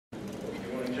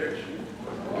church.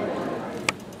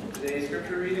 Today's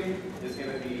scripture reading is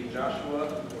going to be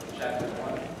Joshua chapter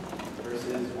 1,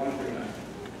 verses 1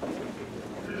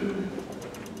 through 9.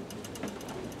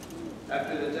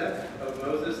 After the death of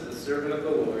Moses, the servant of the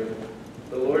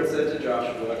Lord said to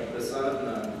Joshua, the son of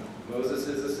Nun, Moses'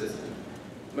 assistant,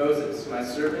 Moses, my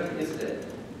servant, is dead.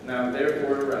 Now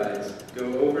therefore arise, go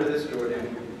over this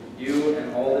Jordan, you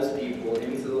and all this people,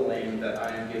 into the land that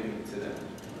I am giving to them,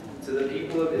 to the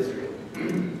people of Israel.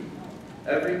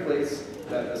 Every place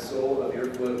that the sole of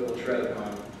your foot will tread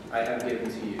upon, I have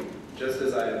given to you, just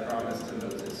as I have promised to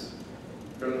Moses.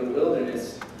 From the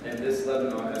wilderness and this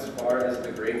Lebanon as far as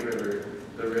the great river,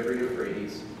 the river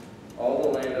Euphrates, all the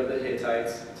land of the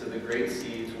Hittites to the great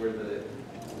sea toward the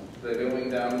going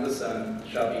down of the sun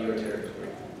shall be your territory.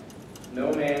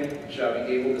 No man shall be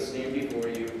able to stand before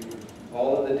you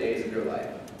all of the days of your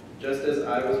life. Just as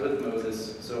I was with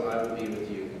Moses, so I will be with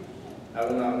you. I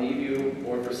will not leave you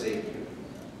or forsake you.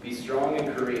 Be strong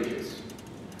and courageous,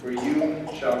 for you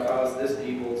shall cause this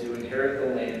people to inherit the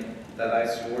land that I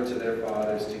swore to their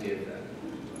fathers to give them.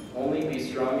 Only be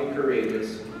strong and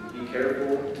courageous. Be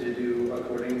careful to do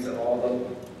according to all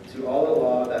the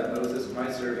law that Moses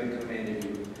my servant commanded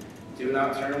you. Do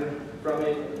not turn from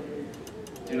it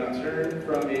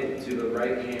to the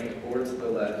right hand or to the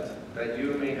left, that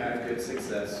you may have good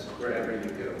success wherever you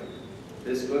go.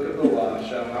 This book of the law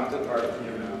shall not depart from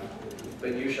your mouth,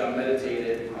 but you shall meditate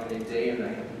it on it day and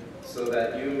night, so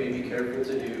that you may be careful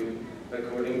to do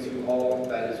according to all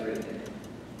that is written in it.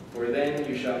 For then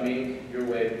you shall make your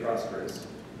way prosperous,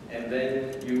 and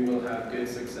then you will have good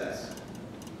success.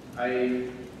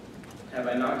 Have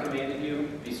I not commanded you?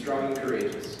 Be strong and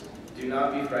courageous. Do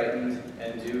not be frightened,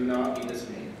 and do not be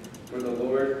dismayed, for the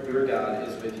Lord your God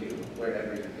is with you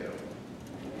wherever you go.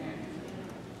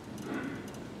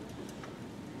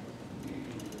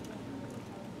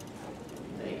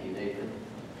 Thank you, Nathan.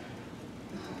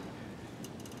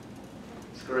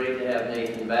 It's great to have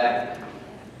Nathan back.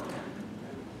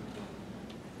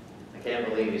 I can't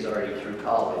believe he's already through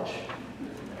college.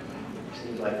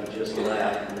 Seems like he just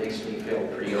left. It makes me feel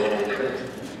pretty old, but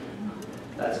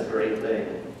that's a great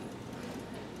thing.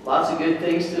 Lots of good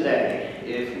things today.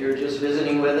 If you're just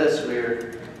visiting with us,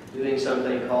 we're doing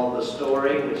something called The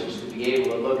Story, which is to be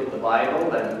able to look at the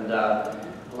Bible and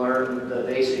learn the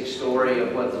basic story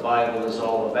of what the Bible is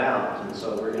all about. And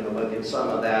so we're going to look at some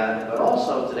of that. But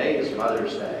also today is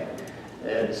Mother's Day.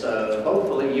 And so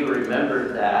hopefully you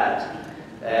remembered that.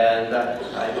 And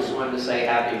I just wanted to say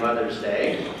Happy Mother's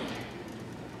Day.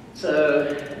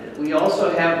 So we also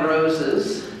have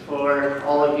roses for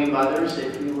all of you mothers.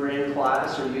 If you were in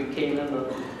class or you came in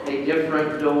a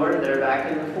different door, they're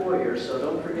back in the foyer. So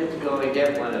don't forget to go and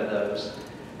get one of those.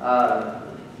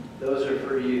 Those are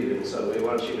for you, and so we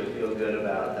want you to feel good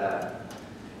about that.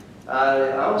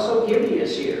 Also, Gibby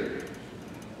is here.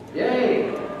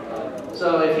 Yay!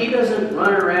 So if he doesn't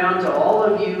run around to all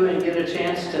of you and get a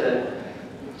chance to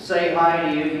say hi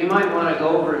to you, you might want to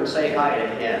go over and say hi to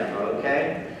him,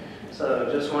 okay?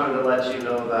 So just wanted to let you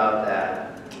know about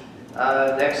that.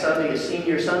 Next Sunday is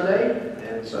Senior Sunday,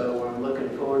 and so I'm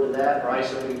looking forward to that.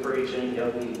 Bryce will be preaching.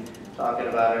 He'll be talking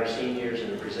about our seniors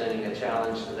and presenting a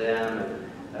challenge to them,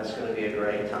 and that's going to be a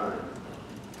great time.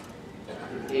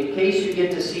 In case you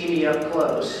get to see me up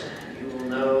close, you will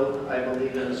know I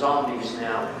believe in zombies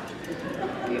now.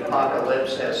 The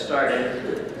apocalypse has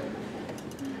started.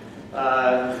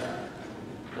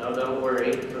 No, don't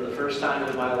worry. For the first time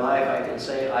in my life, I can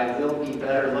say I will be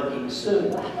better looking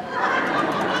soon.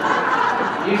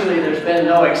 Usually there's been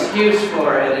no excuse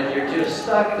for it, and you're just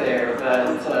stuck there.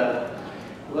 But a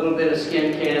little bit of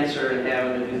skin cancer and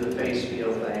having to do the face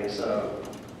peel thing, so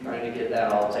trying to get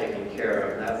that all taken care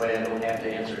of. And that way I don't have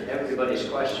to answer everybody's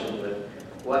question with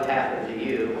what happened to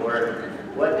you or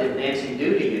what did Nancy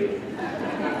do to you.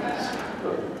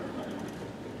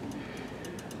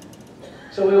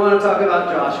 So we want to talk about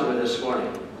Joshua this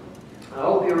morning. I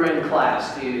hope you were in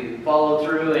class to follow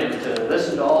through and to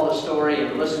listen to all the story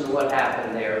and listen to what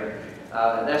happened there.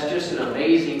 That's just an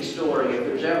amazing story. If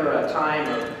there's ever a time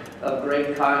of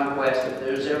great conquest, if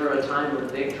there's ever a time of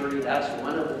victory, that's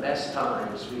one of the best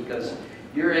times because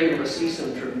you're able to see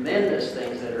some tremendous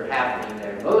things that are happening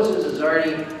there. Moses has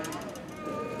already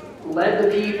led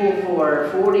the people for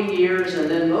 40 years, and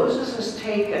then Moses is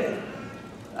taken.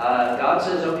 God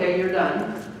says, okay, you're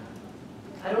done.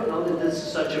 I don't know that this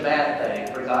is such a bad thing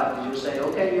for God to just say,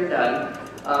 okay, you're done.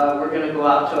 We're going to go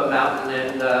out to a mountain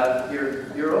and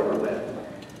you're over with.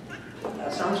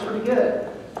 That sounds pretty good.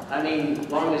 I mean, as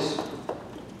long as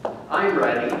I'm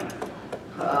ready.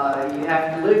 You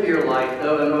have to live your life,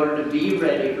 though, in order to be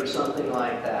ready for something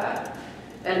like that.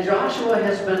 And Joshua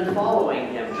has been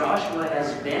following him. Joshua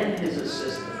has been his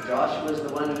assistant. Joshua is the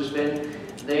one who's been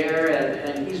there,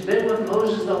 and he's been with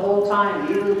Moses the whole time,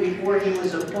 even before he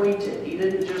was appointed. He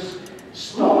didn't just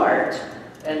start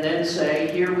and then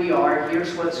say, here we are,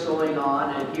 here's what's going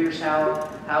on, and here's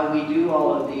how we do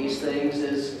all of these things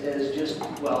as just,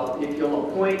 well, if you'll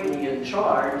appoint me in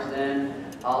charge, then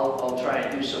I'll try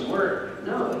and do some work.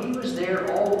 No, he was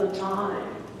there all the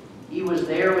time. He was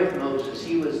there with Moses.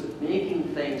 He was making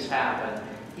things happen.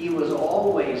 He was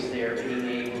always there being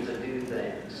able to do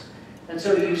things. And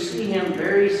so you see him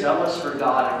very zealous for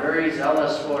God and very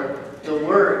zealous for the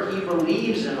work. He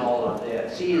believes in all of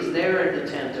this. He is there at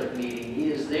the tent of meeting. He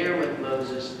is there with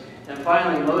Moses. And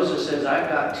finally Moses says, I've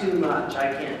got too much.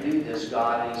 I can't do this,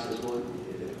 God. And he says, well,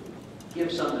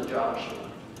 give some to Joshua.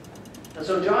 And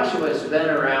so Joshua has been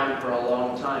around for a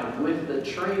long time with the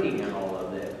training in all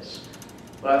of this.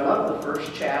 But I love the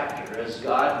first chapter as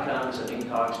God comes and he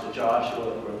talks to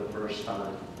Joshua for the first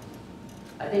time.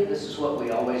 I think this is what we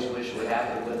always wish would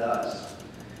happen with us.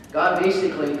 God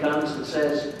basically comes and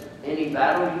says, any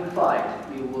battle you fight,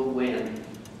 you will win.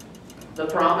 The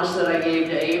promise that I gave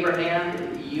to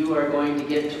Abraham, you are going to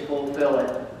get to fulfill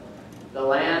it. The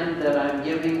land that I'm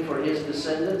giving for his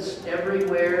descendants,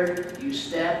 everywhere you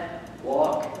step,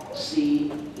 walk,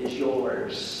 see, is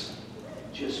yours.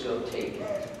 Just go take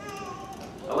it.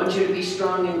 I want you to be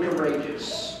strong and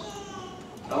courageous.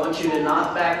 I want you to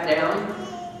not back down.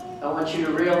 I want you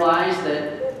to realize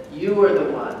that you are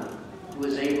the one who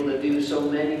is able to do so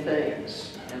many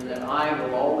things, and that I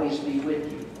will always be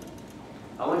with you.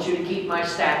 I want you to keep my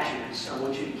statutes. I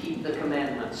want you to keep the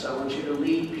commandments. I want you to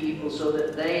lead people so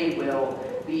that they will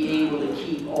be able to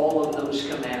keep all of those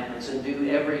commandments and do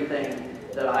everything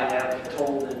that I have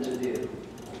told them to do.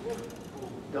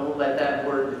 Don't let that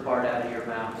word depart out of your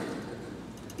mouth.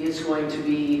 It's going to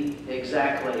be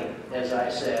exactly as I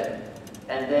said,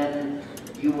 and then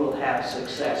you will have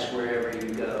success wherever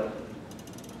you go.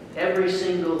 Every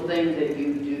single thing that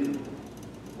you do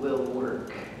will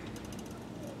work.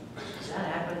 Does that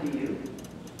happen to you?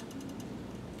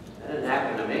 That didn't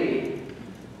happen to me.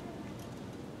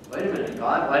 Wait a minute,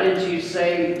 God, why didn't you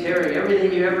say, Terry,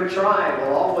 everything you ever try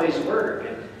will always work?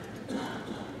 And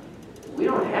we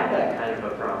don't have that kind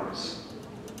of a promise.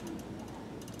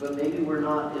 But maybe we're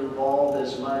not involved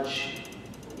as much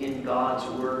in God's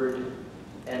word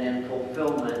and in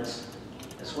fulfillment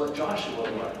as what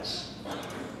Joshua was.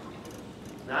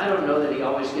 Now, I don't know that he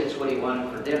always gets what he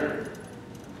wanted for dinner.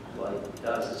 Well, he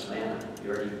does. It's manna.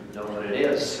 You already know what it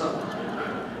is.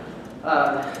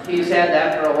 He's had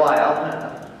that for a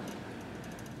while.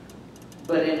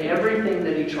 But in everything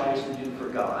that he tries to do for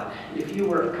God, if you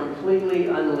were completely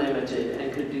unlimited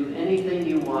and could do anything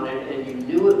you wanted and you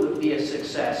knew it would be a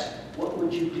success, what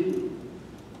would you do?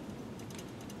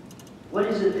 What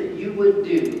is it that you would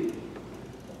do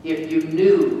if you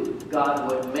knew God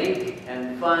would make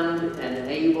and fund and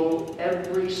enable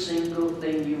every single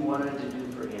thing you wanted to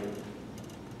do for him?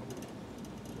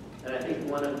 And I think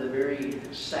one of the very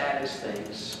saddest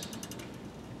things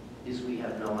is we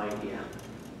have no idea.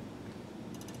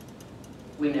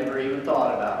 We never even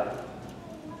thought about it.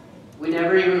 We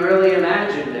never even really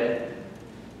imagined it.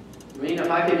 I mean,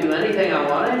 if I could do anything I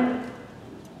wanted,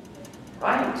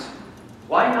 right?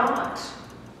 Why not?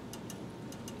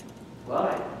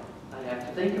 Well, I have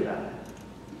to think about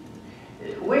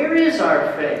it. Where is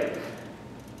our faith?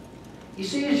 You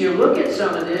see, as you look at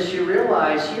some of this, you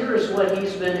realize here is what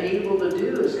he's been able to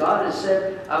do. As God has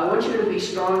said, I want you to be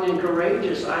strong and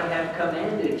courageous. I have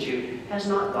commanded you. Has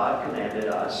not God commanded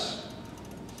us?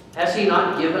 Has he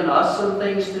not given us some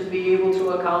things to be able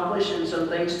to accomplish and some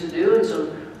things to do and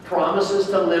some promises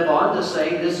to live on, to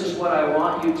say, this is what I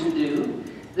want you to do.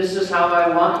 This is how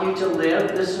I want you to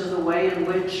live. This is the way in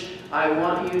which I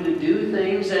want you to do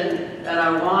things, and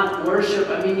I want worship.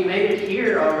 I mean, you made it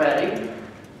here already.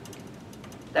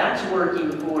 That's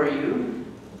working for you.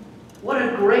 What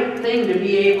a great thing to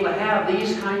be able to have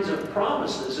these kinds of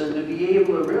promises and to be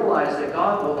able to realize that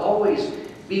God will always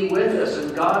be with us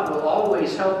and God will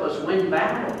always help us win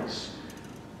battles.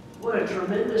 What a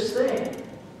tremendous thing.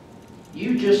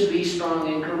 You just be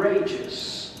strong and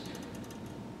courageous.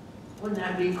 Wouldn't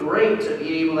that be great to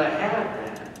be able to have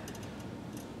that?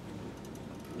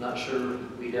 I'm not sure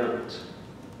we don't.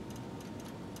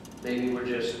 Maybe we're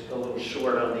just a little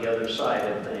short on the other side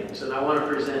of things. And I want to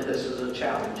present this as a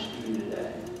challenge to you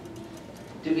today.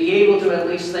 To be able to at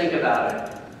least think about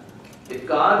it. If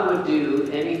God would do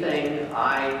anything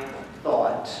I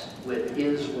thought with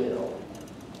his will,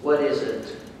 what is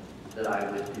it that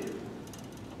I would do?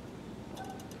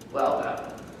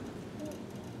 Well,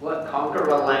 what, conquer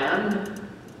a land?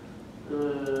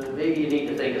 maybe you need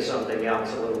to think of something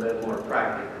else a little bit more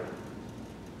practical.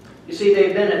 You see,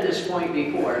 they've been at this point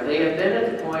before. They have been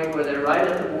at the point where they're right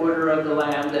at the border of the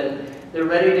land and they're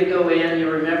ready to go in. You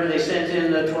remember they sent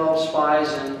in the 12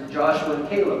 spies, and Joshua and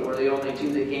Caleb were the only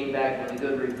two that came back with a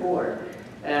good report.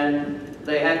 And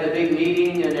they had the big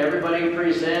meeting and everybody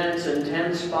presents and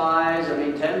 10 spies. I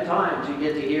mean, 10 times you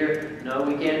get to hear, no,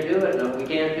 we can't do it, no, we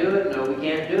can't do it, no, we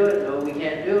can't do it, no, we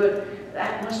can't do it.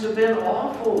 That must have been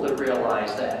awful to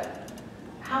realize that.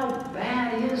 How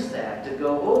bad is that to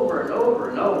go over and over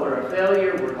and over? We're a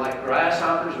failure, we're like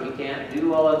grasshoppers, we can't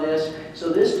do all of this. So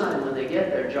this time when they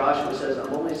get there, Joshua says,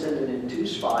 I'm only sending in 2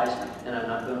 spies and I'm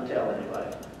not going to tell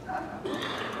anybody.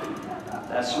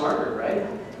 That's smarter, right?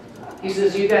 He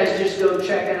says, you guys just go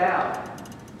check it out.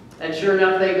 And sure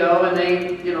enough, they go and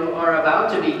they, are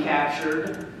about to be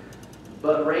captured.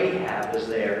 But Rahab is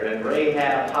there, and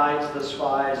Rahab hides the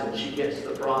spies, and she gets the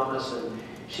promise, and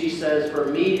she says, for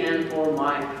me and for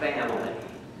my family,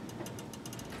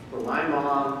 for my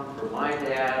mom, for my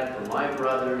dad, for my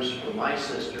brothers, for my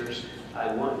sisters,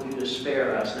 I want you to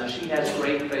spare us. Now, she has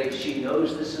great faith. She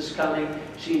knows this is coming.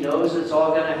 She knows it's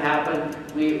all going to happen.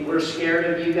 We're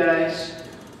scared of you guys.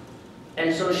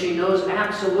 And so she knows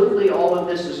absolutely all of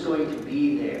this is going to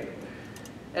be there.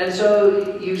 And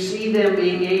so you see them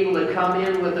being able to come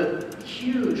in with a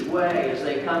huge way as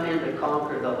they come in to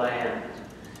conquer the land.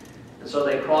 And so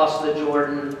they cross the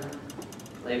Jordan,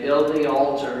 they build the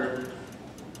altar,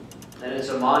 and it's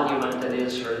a monument that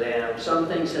is for them. Some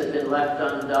things have been left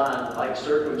undone, like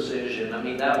circumcision. I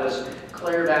mean, that was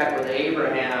clear back with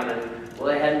Abraham, and well,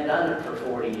 they hadn't done it for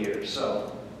 40 years,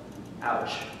 so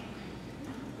ouch.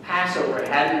 Passover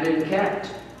hadn't been kept.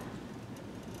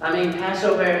 I mean,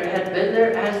 Passover had been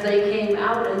there as they came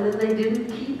out, and then they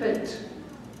didn't keep it.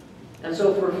 And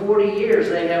so for 40 years,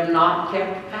 they have not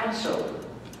kept Passover.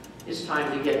 It's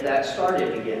time to get that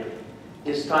started again.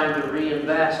 It's time to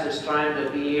reinvest. It's time to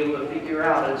be able to figure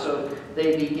out. And so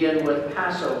they begin with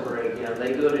Passover again.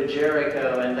 They go to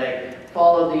Jericho, and they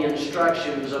follow the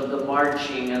instructions of the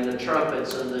marching and the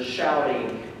trumpets and the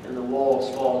shouting, and the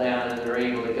walls fall down, and they're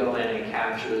able to go in and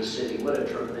capture the city. What a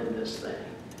tremendous thing.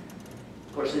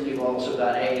 Of course, then you've also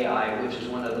got Ai, which is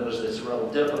one of those that's real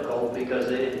difficult because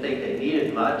they didn't think they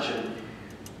needed much, and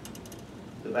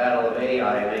the Battle of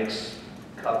Ai makes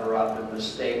cover-up and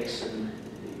mistakes and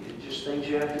just things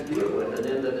you have to deal with. And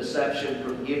then the deception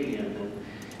from Gibeon.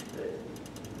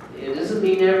 And it doesn't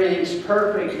mean everything's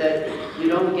perfect, that you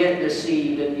don't get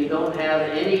deceived and you don't have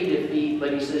any defeat,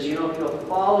 but he says, if you'll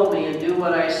follow me and do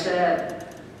what I said.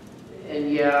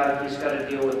 And yeah, he's got to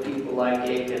deal with people like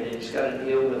Achan, and he's got to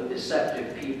deal with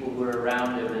deceptive people who are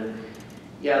around him. And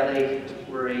yeah, they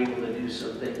were able to do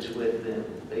some things with them.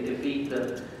 They defeat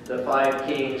the 5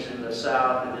 kings in the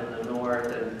south and in the north.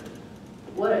 And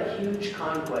what a huge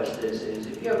conquest this is.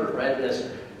 If you ever read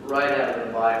this right out of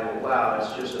the Bible, wow,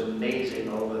 it's just amazing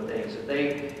all the things. If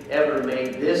they ever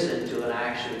made this into an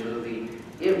action movie,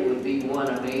 it would be one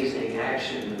amazing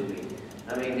action movie.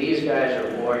 I mean, these guys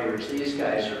are warriors. These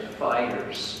guys are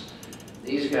fighters.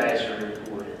 These guys are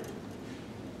important.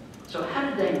 So how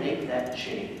did they make that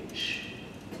change?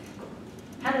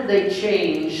 How did they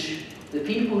change the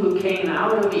people who came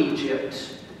out of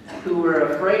Egypt, who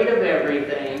were afraid of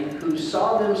everything, who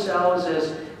saw themselves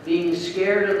as being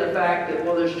scared of the fact that,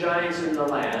 well, there's giants in the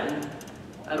land.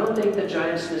 I don't think the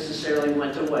giants necessarily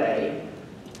went away.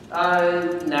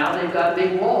 Now they've got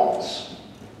big walls.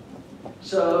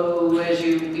 So as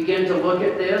you begin to look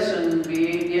at this and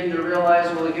begin to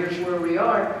realize, well, here's where we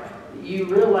are, you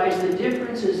realize the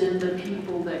difference is in the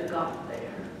people that got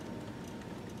there.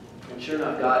 And sure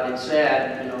enough, God had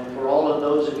said, for all of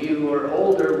those of you who are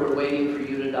older, we're waiting for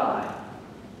you to die.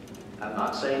 I'm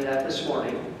not saying that this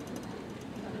morning,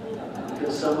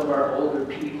 because some of our older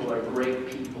people are great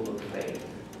people of faith.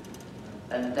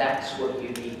 And that's what you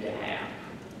need to have.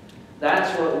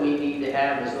 That's what we need to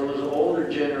have, is those older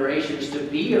generations to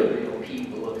be a real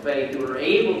people of faith who are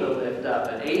able to lift up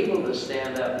and able to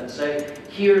stand up and say,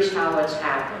 here's how it's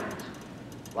happened,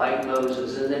 like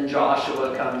Moses. And then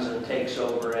Joshua comes and takes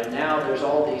over, and now there's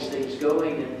all these things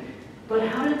going. But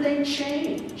how did they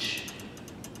change?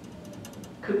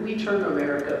 Could we turn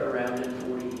America around in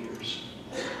 40 years?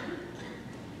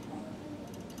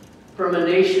 From a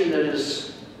nation that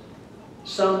is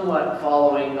somewhat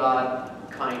following God,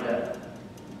 kinda,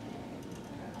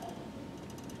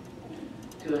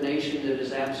 to a nation that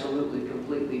is absolutely,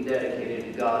 completely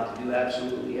dedicated to God, to do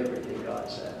absolutely everything God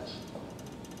says.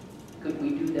 Could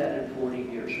we do that in 40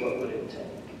 years? What would it take?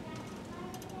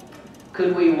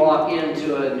 Could we walk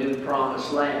into a new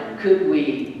promised land? Could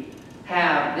we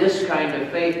have this kind of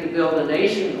faith to build a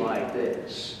nation like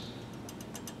this?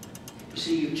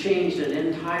 see, you've changed an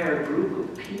entire group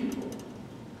of people.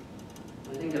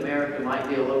 I think America might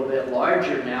be a little bit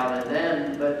larger now than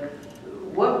then, but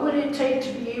what would it take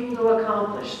to be able to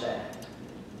accomplish that?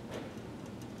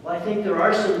 Well, I think there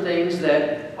are some things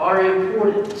that are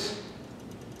important.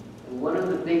 And one of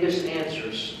the biggest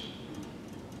answers,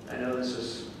 I know this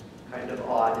is kind of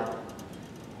odd,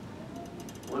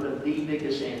 one of the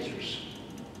biggest answers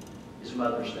is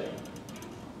Mother's Day.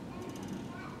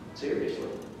 Seriously.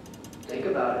 Think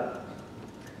about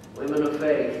it. Women of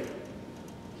faith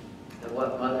and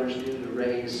what mothers do to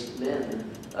raise men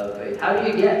of faith. How do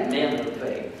you get men of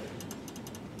faith?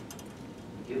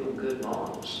 Give them good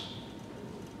moms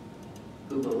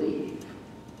who believe,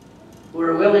 who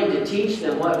are willing to teach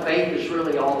them what faith is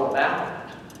really all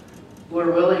about, who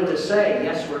are willing to say,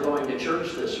 yes, we're going to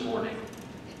church this morning.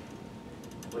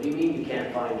 What do you mean you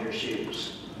can't find your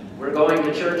shoes? We're going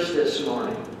to church this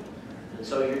morning, and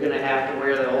so you're going to have to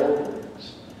wear the old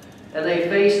ones. And they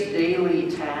faced daily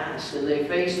tasks, and they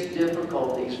faced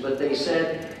difficulties, but they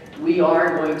said, we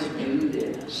are going to do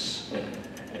this.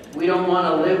 We don't want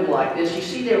to live like this. You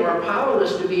see, they were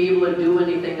powerless to be able to do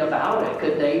anything about it.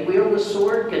 Could they wield a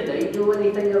sword? Could they do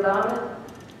anything about it?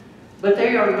 But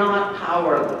they are not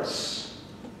powerless.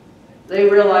 They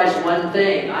realize one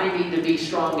thing: I need to be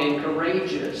strong and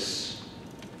courageous.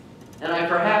 And I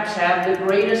perhaps have the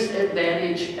greatest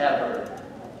advantage ever,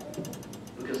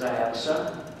 because I have a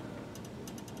son.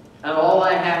 And all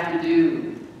I have to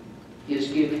do is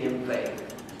give him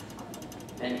faith,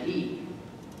 and he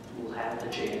will have the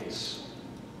chance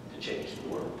to change the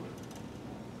world.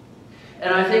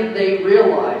 And I think they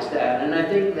realized that, and I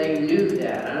think they knew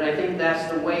that, and I think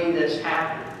that's the way this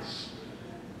happens.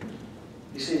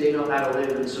 You see, they know how to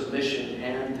live in submission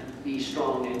and be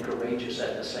strong and courageous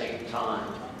at the same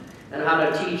time, and how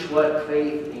to teach what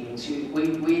faith means.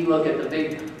 We look at the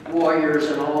big warriors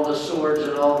and all the swords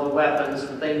and all the weapons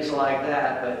and things like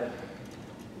that, but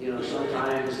you know,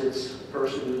 sometimes it's a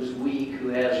person who's weak, who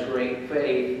has great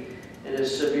faith, and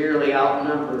is severely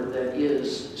outnumbered, that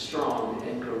is strong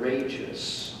and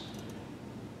courageous.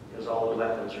 Because all the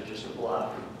weapons are just a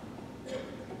bluff,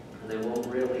 and they won't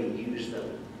really use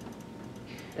them.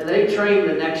 And they train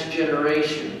the next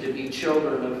generation to be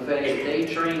children of faith. They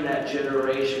train that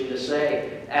generation to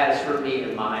say, as for me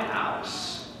and my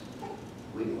house,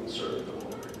 we will serve the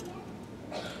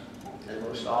Lord. And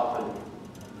most often,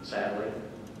 sadly,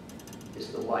 it's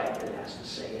the wife that has to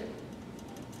say it,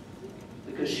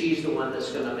 because she's the one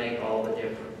that's going to make all the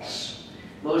difference.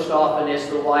 Most often it's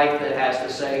the wife that has to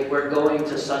say, we're going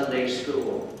to Sunday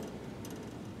school,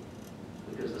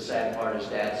 because the sad part is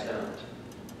dads don't.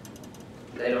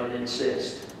 They don't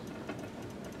insist.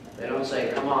 They don't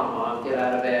say, come on, Mom, get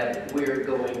out of bed. We're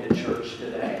going to church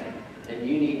today, and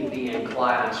you need to be in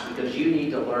class because you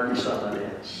need to learn some of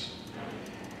this.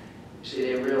 You see,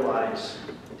 they realize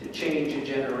to change a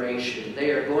generation, they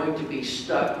are going to be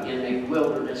stuck in a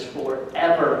wilderness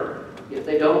forever if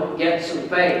they don't get some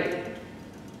faith.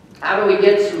 How do we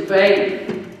get some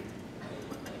faith?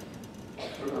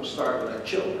 We're going to start with our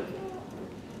children.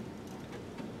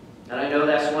 And I know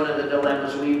that's one of the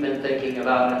dilemmas we've been thinking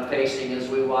about and facing as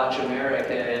we watch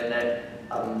America, and that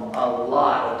a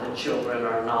lot of the children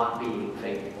are not being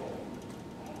faithful.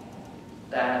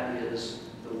 That is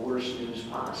the worst news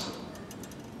possible.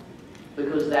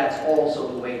 Because that's also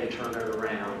the way to turn it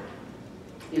around,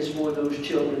 is for those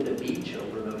children to be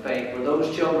children of faith, for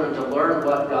those children to learn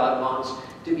what God wants,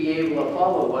 to be able to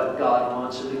follow what God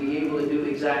wants, and to be able to do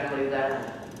exactly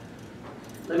that.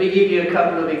 Let me give you a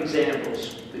couple of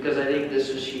examples, because I think this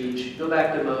is huge. Go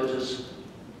back to Moses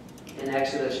in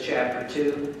Exodus chapter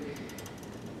 2.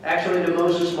 Actually, to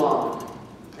Moses' mom.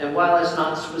 And while it's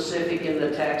not specific in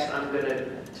the text, I'm going to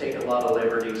take a lot of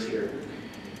liberties here.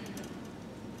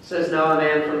 It says, now a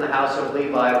man from the house of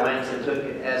Levi went and took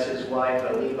as his wife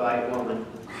a Levite woman.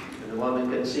 And the woman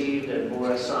conceived and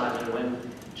bore a son. And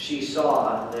when she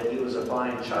saw that he was a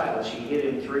fine child, she hid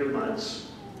him 3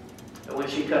 months. And when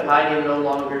she could hide him no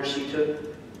longer, she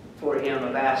took for him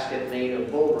a basket made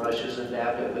of bulrushes and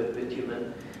dabbed it with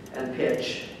bitumen and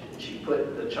pitch. And she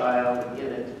put the child in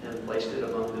it and placed it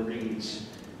among the reeds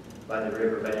by the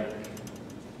river bank.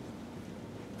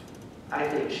 I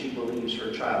think she believes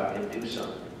her child can do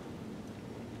something.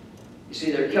 You see,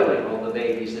 they're killing all the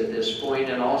babies at this point,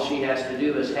 and all she has to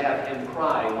do is have him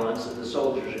cry once, and the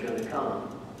soldiers are going to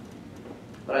come.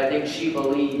 But I think she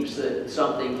believes that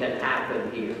something can happen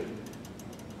here,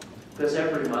 because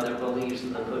every mother believes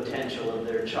in the potential of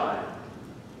their child.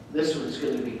 This one's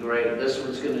going to be great. This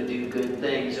one's going to do good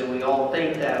things, and we all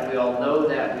think that. We all know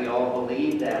that. We all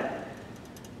believe that.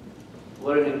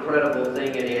 What an incredible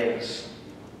thing it is.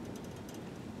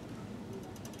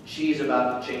 She's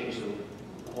about to change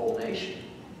the whole nation.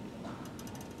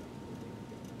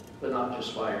 But not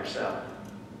just by herself.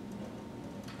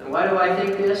 And why do I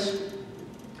think this?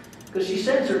 Because she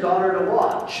sends her daughter to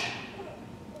watch.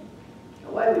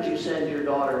 Now, why would you send your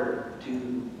daughter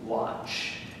to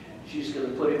watch? She's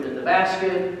going to put him in the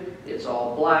basket. It's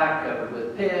all black, covered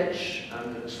with pitch.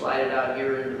 I'm going to slide it out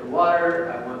here into the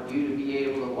water. I want you to be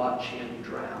able to watch him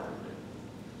drown.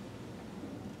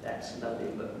 That's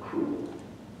nothing but cruel.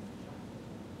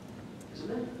 Isn't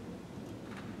it?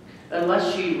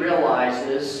 Unless she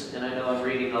realizes, and I know I'm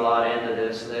reading a lot into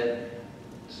this, that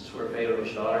this is where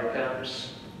Pharaoh's daughter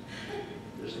comes.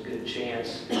 There's a good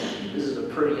chance. This is the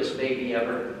prettiest baby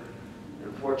ever.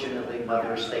 Unfortunately,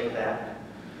 mothers think that.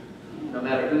 No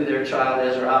matter who their child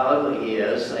is or how ugly he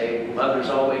is, mothers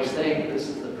always think this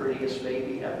is the prettiest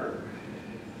baby ever.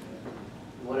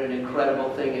 What an incredible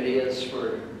thing it is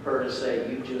for her to say,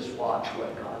 you just watch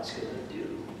what God's going to do.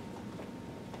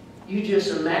 You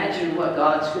just imagine what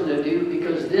God's going to do,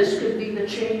 because this could be the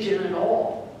change in it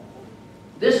all.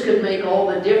 This could make all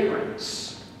the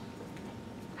difference.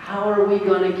 How are we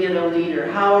going to get a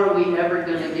leader? How are we ever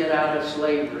going to get out of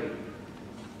slavery?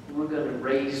 We're going to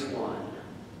raise one.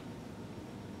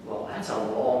 Well, that's a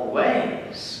long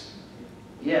ways.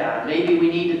 Yeah, maybe we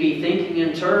need to be thinking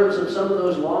in terms of some of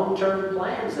those long-term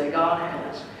plans that God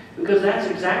has, because that's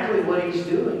exactly what He's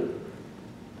doing.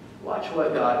 Watch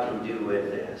what God can do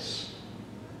with this.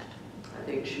 I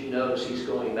think she knows He's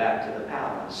going back to the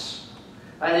palace.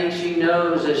 I think she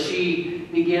knows as she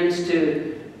begins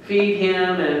to feed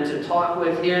him and to talk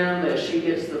with him, as she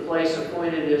gets the place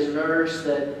appointed as nurse,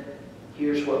 that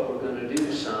here's what we're going to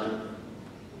do, son.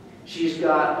 She's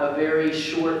got a very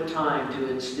short time to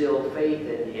instill faith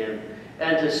in him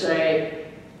and to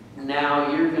say,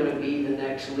 now you're going to be the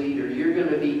next leader. You're going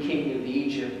to be king of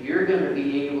Egypt. You're going to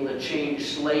be able to change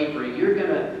slavery. You're going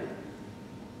to...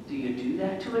 Do you do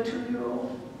that to a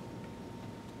 2-year-old?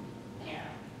 Yeah.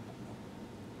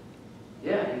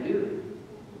 Yeah, you do.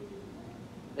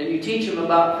 And you teach him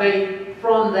about faith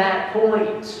from that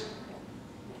point.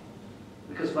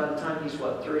 Because by the time he's,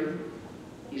 what, 3?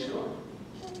 He's gone.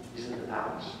 He's in the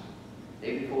palace.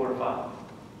 Maybe 4 or 5.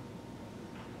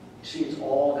 You see, it's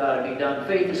all got to be done.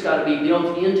 Faith has got to be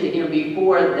built into him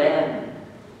before then.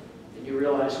 And you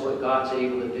realize what God's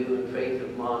able to do in faith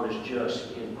of mom is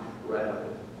just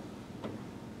incredible.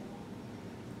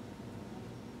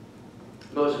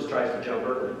 Moses tries to jump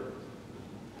early.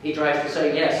 He tries to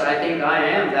say, yes, I think I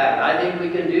am that. I think we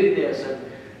can do this.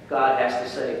 And God has to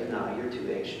say, no, you're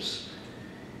too anxious.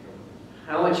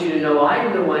 I want you to know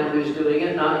I'm the one who's doing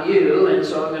it, not you, and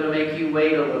so I'm going to make you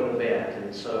wait a little bit.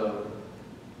 And so,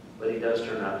 but he does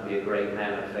turn out to be a great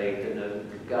man of faith and a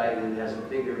guy who has a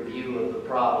bigger view of the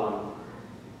problem.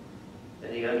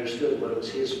 And he understood what it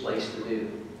was his place to do.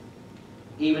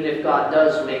 Even if God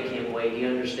does make him wait, he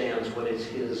understands what it's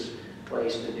his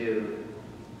place to do.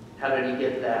 How did he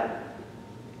get that?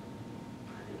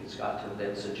 I think it's got to have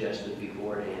been suggested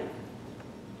beforehand.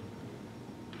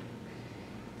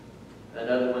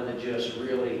 Another one that just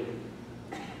really,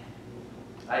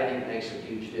 I think, makes a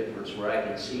huge difference, where I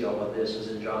can see all of this, is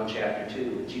in John chapter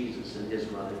 2 with Jesus and his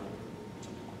mother.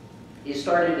 He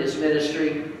started his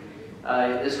ministry.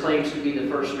 This claims to be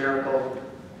the first miracle.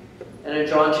 And in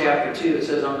John chapter 2, it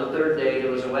says, on the 3rd day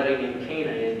there was a wedding in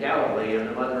Cana in Galilee, and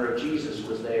the mother of Jesus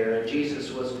was there. And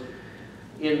Jesus was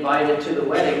invited to the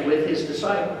wedding with his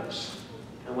disciples.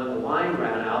 And when the wine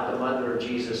ran out, the mother of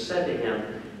Jesus said to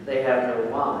him, they have no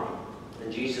wine.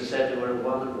 And Jesus said to her,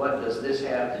 woman, what does this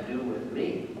have to do with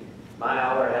me? My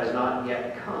hour has not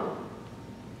yet come.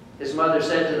 His mother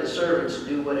said to the servants,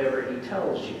 do whatever he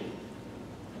tells you.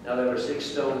 Now there were 6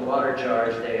 stone water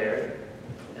jars there,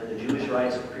 and the Jewish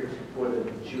rites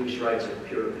of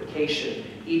purification,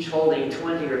 each holding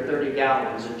 20 or 30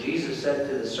 gallons. And Jesus said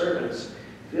to the servants,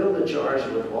 fill the jars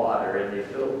with water, and they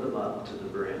filled them up to the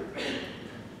brim.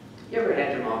 You ever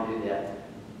had your mom do that?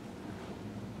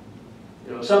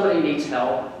 You know, somebody needs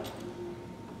help.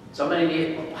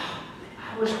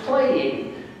 I was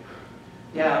playing.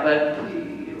 Yeah,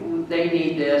 but they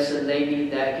need this and they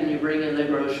need that. Can you bring in the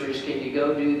groceries? Can you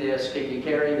go do this? Can you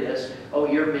carry this? Oh,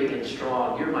 you're big and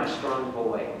strong. You're my strong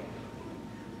boy.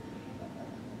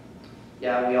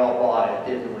 Yeah, we all bought it,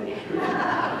 didn't we?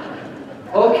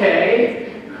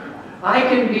 Okay, I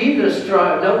can be the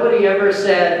strong. Nobody ever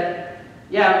said,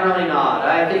 yeah, I'm really not.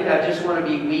 I think I just want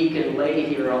to be weak and lay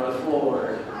here on the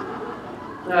floor.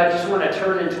 I just want to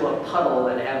turn into a puddle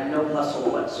and have no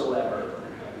muscle whatsoever.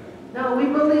 No, we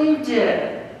believed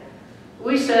it.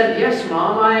 We said, yes,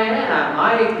 Mom, I am.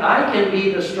 I can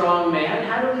be the strong man.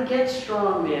 How do we get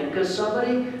strong men? Because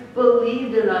somebody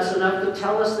believed in us enough to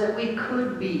tell us that we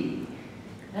could be.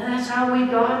 And that's how we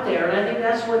got there. And I think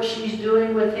that's what she's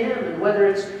doing with him. And whether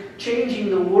it's changing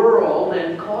the world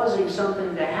and causing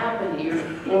something to happen here,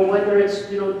 or whether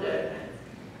it's,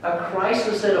 a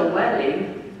crisis at a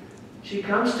wedding, she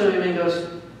comes to him and goes,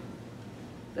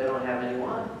 they don't have any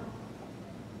wine.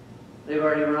 They've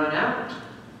already run out.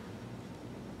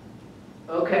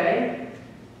 Okay.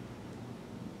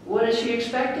 What is she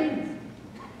expecting?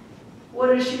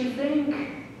 What does she think?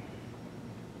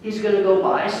 He's going to go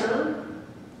buy some?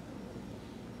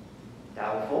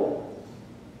 Doubtful.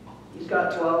 He's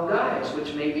got 12 guys,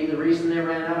 which may be the reason they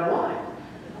ran out of wine.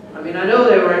 I mean, I know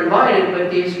they were invited,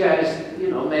 but these guys,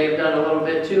 may have done a little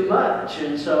bit too much.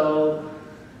 And so,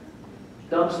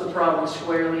 dumps the problem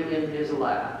squarely in his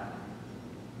lap.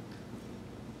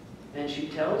 And she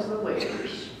tells the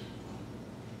waiters,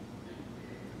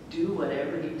 do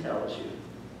whatever he tells you.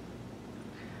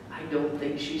 I don't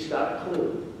think she's got a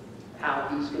clue how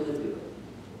he's going to do it.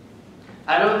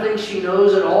 I don't think she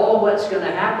knows at all what's going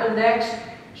to happen next.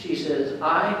 She says,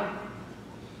 I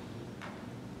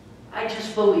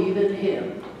just believe in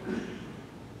him.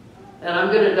 And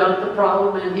I'm going to dump the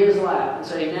problem in his lap and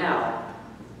say, now,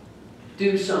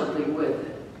 do something with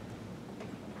it.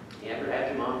 You ever had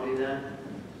your mom do that?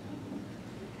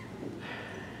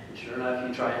 Sure enough,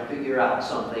 you try and figure out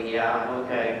something. Yeah,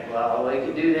 okay, well, we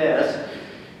can do this.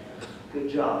 Good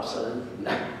job, son.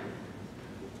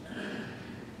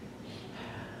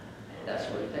 That's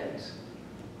what it takes.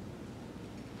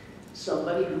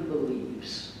 Somebody who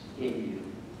believes in you.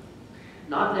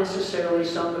 Not necessarily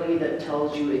somebody that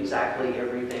tells you exactly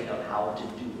everything of how to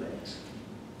do it.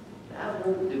 That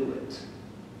won't do it.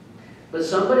 But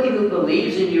somebody who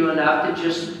believes in you enough to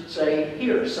just say,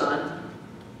 here, son.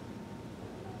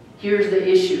 Here's the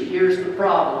issue. Here's the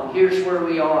problem. Here's where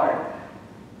we are.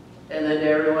 And then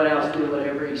everyone else do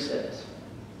whatever he says.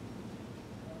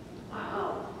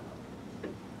 Wow.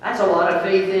 That's a lot of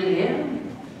faith in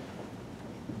him.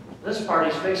 This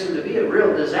party's fixing to be a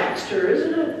real disaster,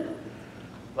 isn't it?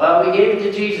 Well, we gave it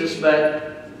to Jesus,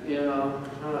 but,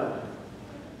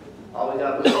 all we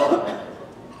got was water.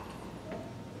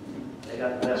 They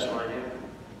got the best wine ever.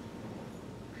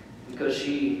 Because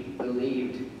she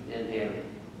believed in him.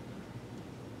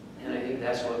 And I think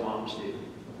that's what moms do.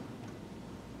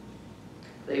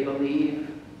 They believe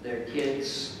their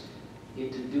kids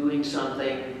into doing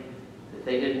something that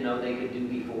they didn't know they could do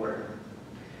before.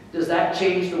 Does that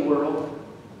change the world?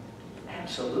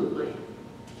 Absolutely.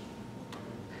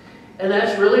 And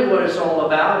that's really what it's all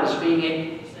about, is being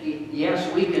able to say,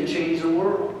 yes, we can change the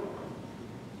world.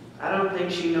 I don't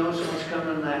think she knows what's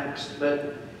coming next,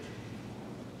 but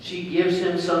she gives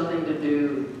him something to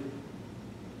do.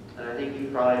 And I think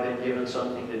you've probably been given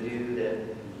something to do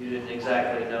that you didn't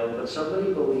exactly know, but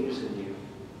somebody believes in you.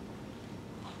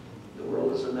 The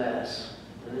world is a mess,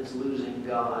 and it's losing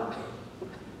God.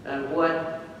 And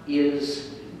what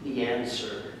is the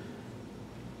answer?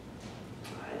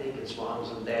 I think it's moms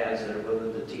and dads that are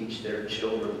willing to teach their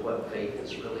children what faith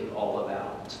is really all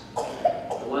about.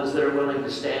 The ones that are willing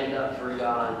to stand up for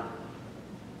God.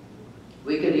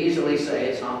 We could easily say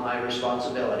it's not my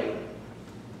responsibility.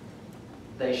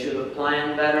 They should have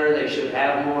planned better, they should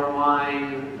have more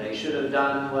wine, they should have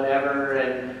done whatever,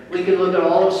 and we could look at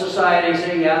all of society and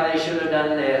say, yeah, they should have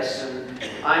done this, and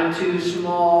I'm too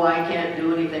small, I can't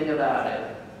do anything about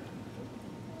it.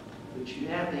 But you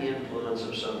have the influence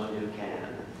of someone who can.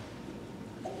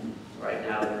 Right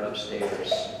now they're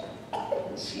upstairs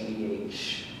in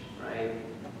CDH, right?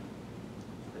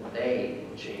 But they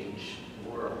will change the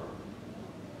world.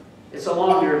 It's a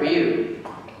longer view.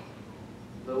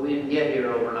 But we didn't get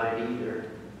here overnight either.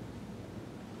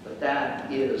 But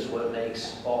that is what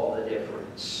makes all the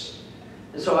difference.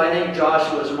 And so I think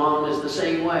Joshua's mom is the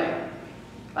same way.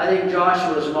 I think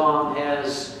Joshua's mom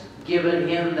has given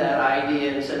him that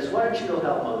idea and says, why don't you go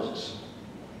help Moses?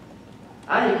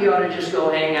 I think you ought to just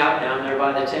go hang out down there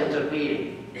by the tent of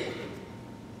meeting.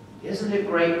 Isn't it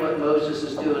great what Moses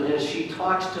is doing? As she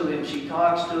talks to him, she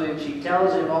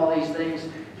tells him all these things.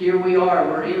 Here we are,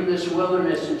 we're in this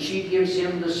wilderness, and she gives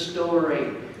him the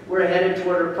story. We're headed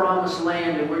toward a promised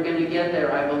land, and we're going to get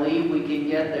there. I believe we can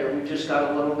get there. We've just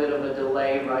got a little bit of a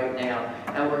delay right now,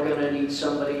 and we're going to need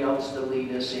somebody else to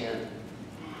lead us in.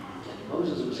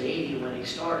 Moses was 80 when he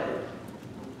started.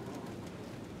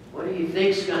 What do you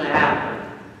think's going to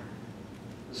happen?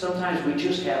 Sometimes we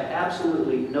just have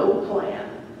absolutely no plan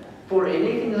for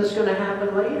anything that's going to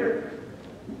happen later.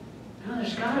 Now,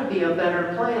 there's got to be a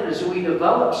better plan as we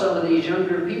develop some of these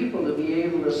younger people to be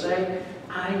able to say,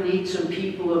 I need some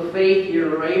people of faith here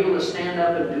who are able to stand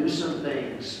up and do some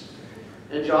things.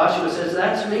 And Joshua says,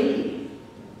 that's me.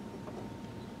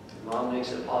 Mom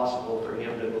makes it possible for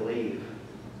him to believe,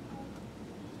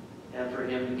 and for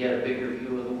him to get a bigger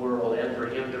view of the world, and for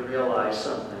him to realize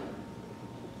something.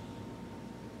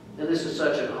 And this is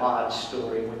such an odd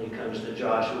story when it comes to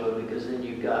Joshua, because then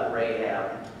you've got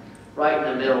Rahab right in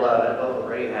the middle of it. Oh,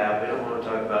 Rahab. We don't want to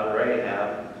talk about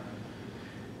Rahab.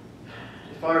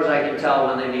 As far as I can tell,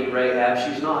 when they meet Rahab,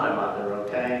 she's not a mother,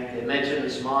 okay? It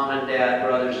mentions mom and dad,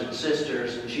 brothers and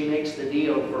sisters, and she makes the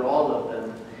deal for all of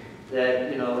them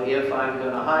that, you know, if I'm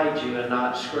going to hide you and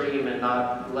not scream and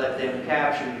not let them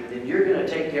capture you, then you're going to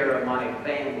take care of my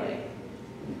family.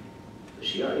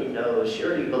 She already knows, she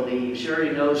already believes, she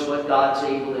already knows what God's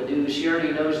able to do, she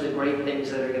already knows the great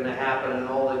things that are going to happen and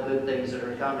all the good things that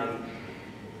are coming.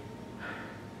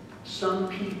 Some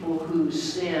people who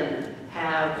sin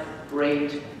have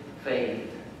great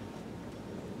faith.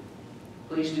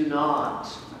 Please do not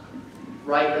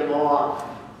write them off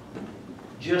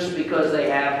just because they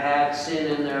have had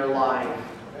sin in their life.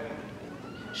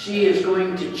 She is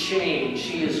going to change.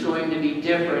 She is going to be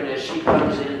different as she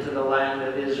comes into the land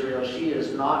of Israel. She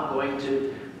is not going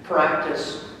to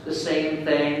practice the same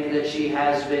thing that she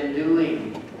has been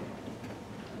doing.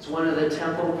 It's one of the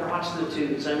temple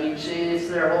prostitutes. I mean, it's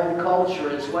their whole culture.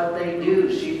 It's what they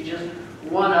do. She's just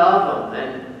one of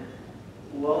them. And,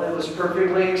 well, it was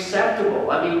perfectly acceptable.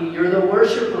 I mean, you're the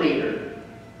worship leader.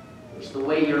 It's the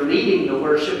way you're leading the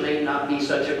worship may not be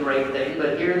such a great thing,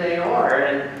 but here they are.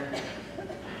 And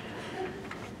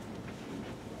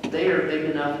they are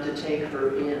big enough to take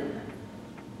her in.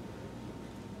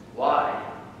 Why?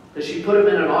 Because she put them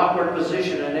in an awkward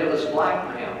position and it was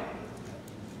blackmail.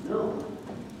 No.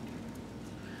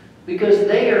 Because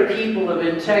they are people of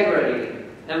integrity.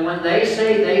 And when they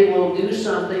say they will do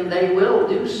something, they will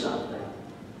do something.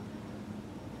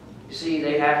 You see,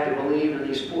 they have to believe in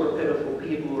these poor, pitiful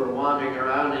people who are wandering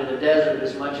around in the desert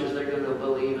as much as they're going to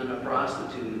believe in a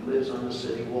prostitute who lives on the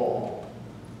city wall.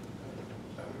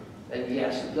 And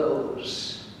yes,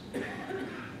 those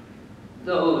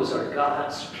are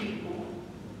God's people.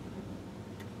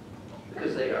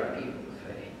 Because they are people of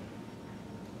faith.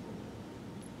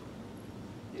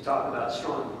 You talk about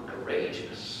strong and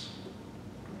courageous.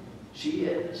 She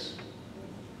is.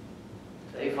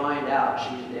 If they find out,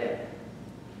 she's dead.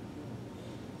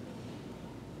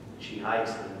 She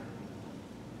hides them.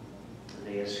 And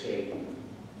they escape.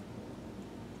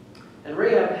 And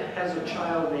Rahab has a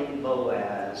child named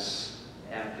Boaz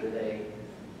after they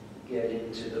get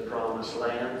into the promised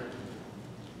land.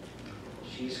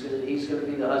 He's going to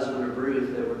be the husband of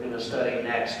Ruth that we're going to study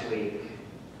next week.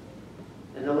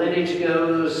 And the lineage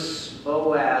goes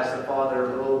Boaz, the father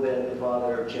of Obed, the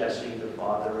father of Jesse, the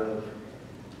father of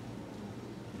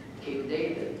King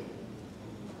David.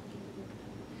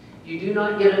 You do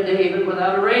not get a David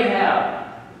without a Rahab.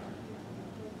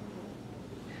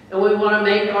 And we want to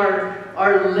make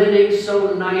our lineage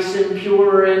so nice and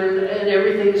pure and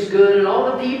everything's good and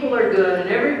all the people are good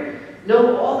and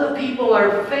all the people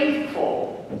are faithful.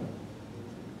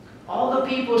 All the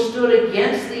people stood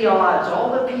against the odds.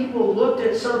 All the people looked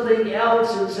at something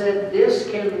else and said, this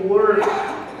can work.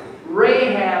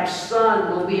 Rahab's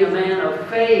son will be a man of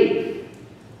faith.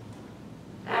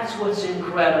 That's what's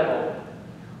incredible.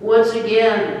 Once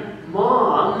again,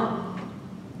 Mom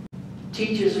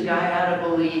teaches a guy how to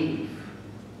believe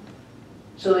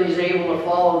so that he's able to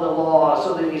follow the law,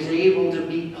 so that he's able to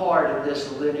be part of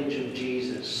this lineage of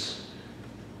Jesus.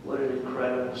 What an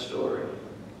incredible story.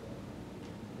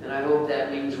 And I hope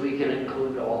that means we can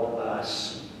include all of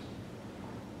us.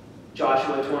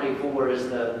 Joshua 24 is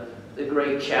the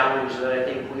great challenge that I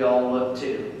think we all look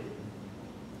to.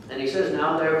 And he says,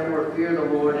 now therefore fear the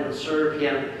Lord and serve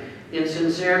him in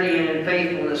sincerity and in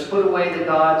faithfulness. Put away the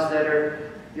gods that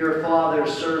your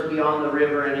fathers served beyond the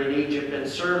river and in Egypt, and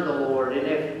serve the Lord. And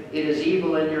if it is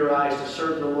evil in your eyes to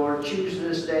serve the Lord, choose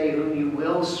this day whom you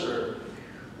will serve.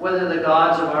 Whether the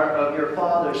gods of your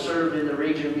fathers served in the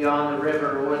region beyond the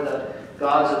river, or the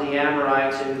gods of the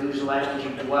Amorites in whose land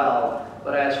you dwell.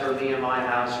 But as for me and my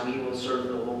house, we will serve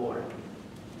the Lord.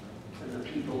 And the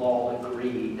people all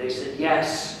agreed. They said,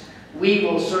 yes, we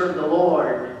will serve the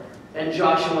Lord. And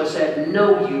Joshua said,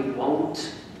 no, you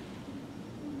won't.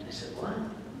 They said, what?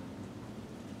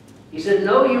 He said,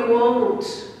 no, you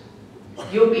won't.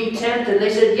 You'll be tempted. They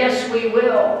said, yes, we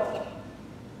will.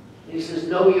 He says,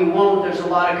 no, you won't. There's a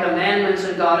lot of commandments,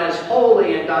 and God is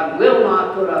holy, and God will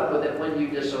not put up with it when you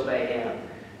disobey him.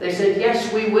 They said,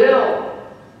 yes, we will.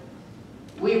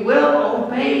 We will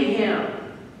obey him.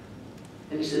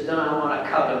 And he said, then I want a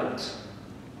covenant.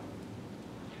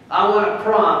 I want a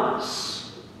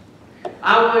promise.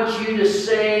 I want you to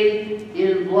say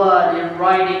in blood, in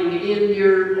writing, in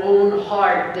your own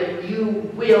heart that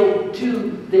you will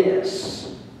do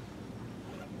this.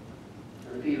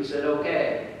 And the people said,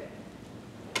 okay.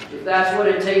 If that's what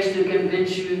it takes to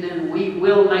convince you, then we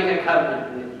will make a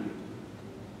covenant with you.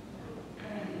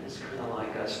 It's kind of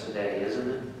like us today, isn't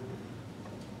it?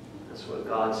 That's what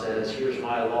God says. Here's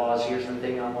my laws. Here's the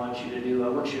thing I want you to do. I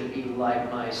want you to be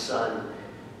like my son.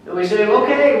 And we say,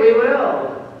 okay, we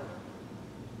will.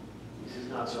 He says,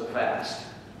 not so fast.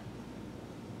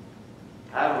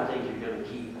 I don't think you're going to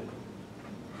keep it.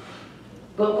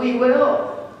 But we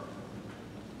will.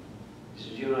 He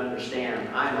says, you don't understand.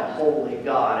 I'm a holy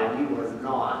God and you are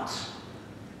not.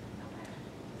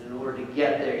 In order to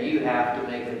get there, you have to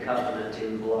make a covenant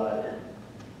in blood.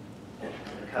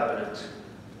 A covenant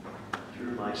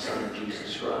through my Son,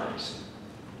 Jesus Christ.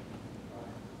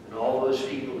 And all those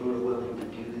people who are willing to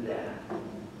do that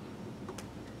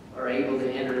are able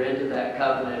to enter into that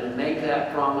covenant and make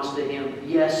that promise to Him.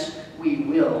 Yes, we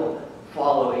will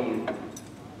follow you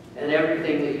and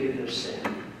everything that you have said.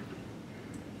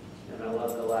 And I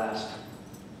love the last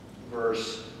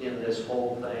verse in this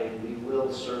whole thing. We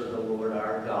will serve the Lord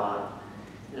our God.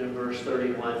 And in verse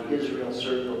 31, Israel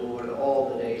served the Lord all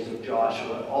the days of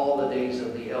Joshua, all the days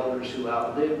of the elders who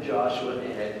outlived Joshua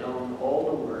and had known all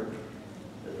the work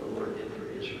that the Lord did for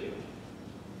Israel.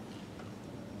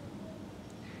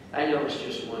 I know it's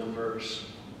just one verse.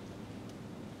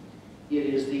 It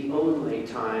is the only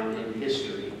time in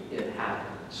history it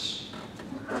happens.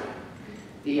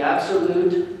 The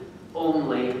absolute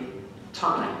only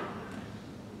time.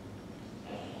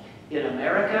 In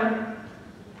America,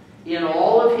 in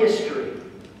all of history,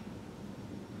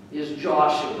 is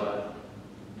Joshua.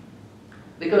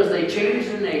 Because they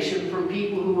changed the nation from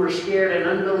people who were scared and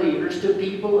unbelievers to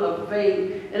people of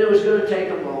faith, and it was going to take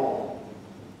them all.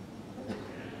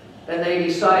 And they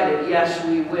decided, yes,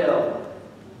 we will.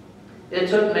 It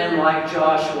took men like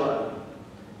Joshua,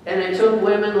 and it took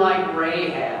women like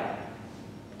Rahab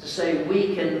to say,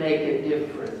 we can make a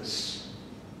difference.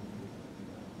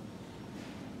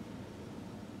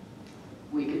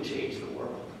 We can change the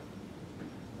world.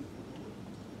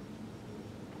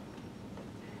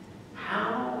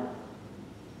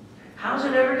 How's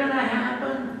it ever going to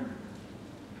happen?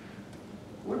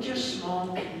 We're just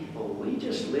small people. We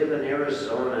just live in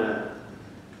Arizona.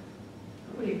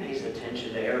 Nobody pays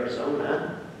attention to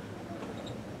Arizona.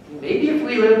 Maybe if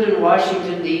we lived in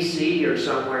Washington, D.C. or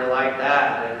somewhere like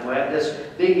that, and we had this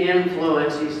big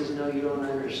influence, he says, no, you don't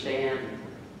understand.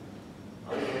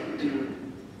 All you have to do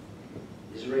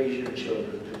is raise your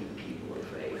children to be people of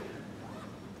faith.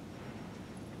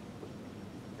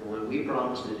 And when we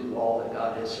promise to do all that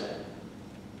God has said,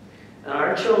 and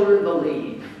our children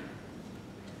believe,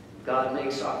 God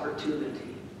makes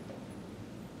opportunity.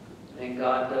 And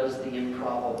God does the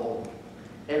improbable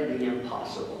and the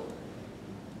impossible.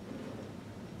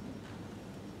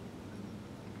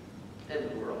 And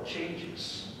the world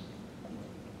changes.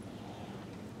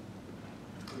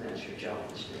 And that's your job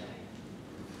this day.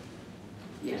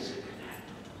 Yes, it can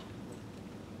happen.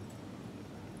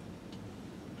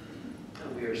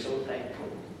 And we are so thankful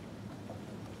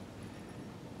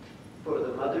for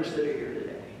the mothers that are here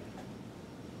today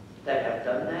that have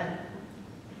done that,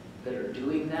 that are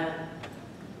doing that,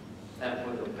 and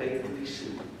for the faith we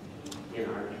see in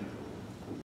our people.